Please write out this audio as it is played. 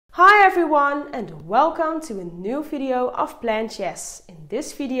Hi everyone and welcome to a new video of Plant Yes. In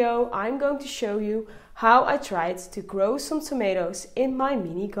this video I'm going to show you how I tried to grow some tomatoes in my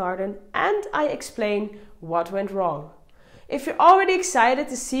mini garden and I explain what went wrong. If you're already excited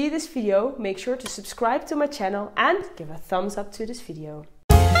to see this video, make sure to subscribe to my channel and give a thumbs up to this video.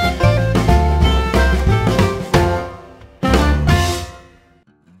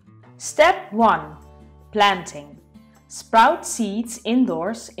 Step 1. Planting. Sprout seeds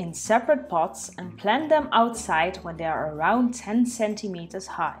indoors in separate pots and plant them outside when they are around 10 centimeters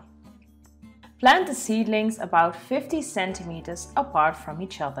high. Plant the seedlings about 50 centimeters apart from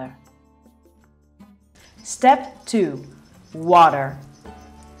each other. Step 2. Water.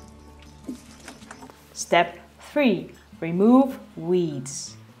 Step 3. Remove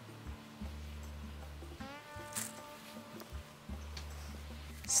weeds.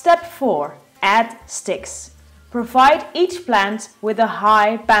 Step 4. Add sticks. Provide each plant with a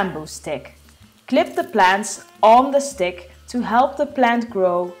high bamboo stick. Clip the plants on the stick to help the plant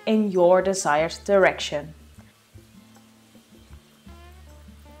grow in your desired direction.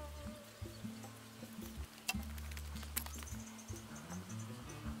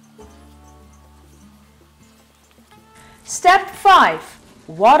 Step 5.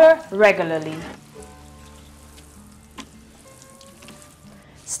 Water regularly.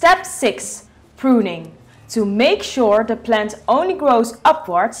 Step 6. Pruning. To make sure the plant only grows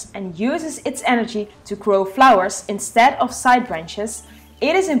upwards and uses its energy to grow flowers instead of side branches,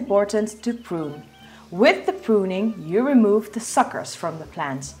 it is important to prune. With the pruning, you remove the suckers from the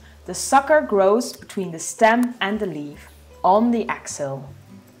plant. The sucker grows between the stem and the leaf, on the axil.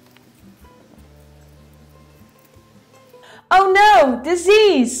 Oh no!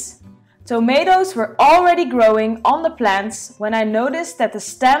 Disease! Tomatoes were already growing on the plants when I noticed that the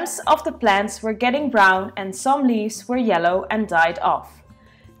stems of the plants were getting brown and some leaves were yellow and died off.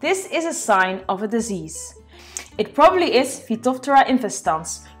 This is a sign of a disease. It probably is Phytophthora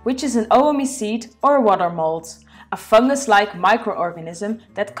infestans, which is an oomycete or water mold, a fungus-like microorganism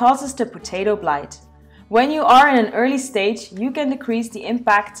that causes the potato blight. When you are in an early stage, you can decrease the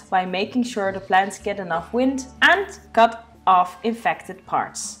impact by making sure the plants get enough wind and cut off infected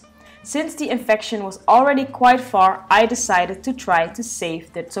parts. Since the infection was already quite far, I decided to try to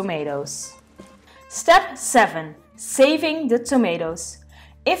save the tomatoes. Step 7. Saving the tomatoes.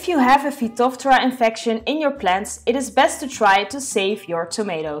 If you have a Phytophthora infection in your plants, it is best to try to save your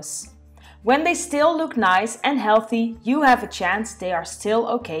tomatoes. When they still look nice and healthy, you have a chance they are still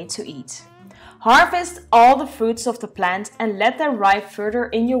okay to eat. Harvest all the fruits of the plant and let them ripe further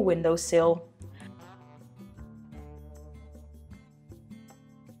in your windowsill.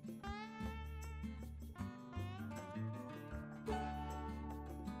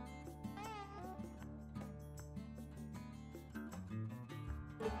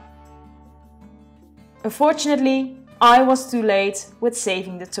 Unfortunately, I was too late with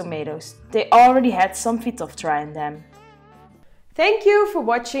saving the tomatoes. They already had some Phytophthora in them. Thank you for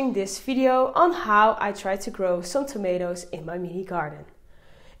watching this video on how I tried to grow some tomatoes in my mini garden.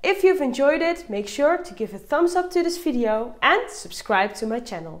 If you've enjoyed it, make sure to give a thumbs up to this video and subscribe to my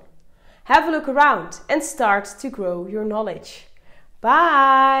channel. Have a look around and start to grow your knowledge.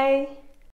 Bye!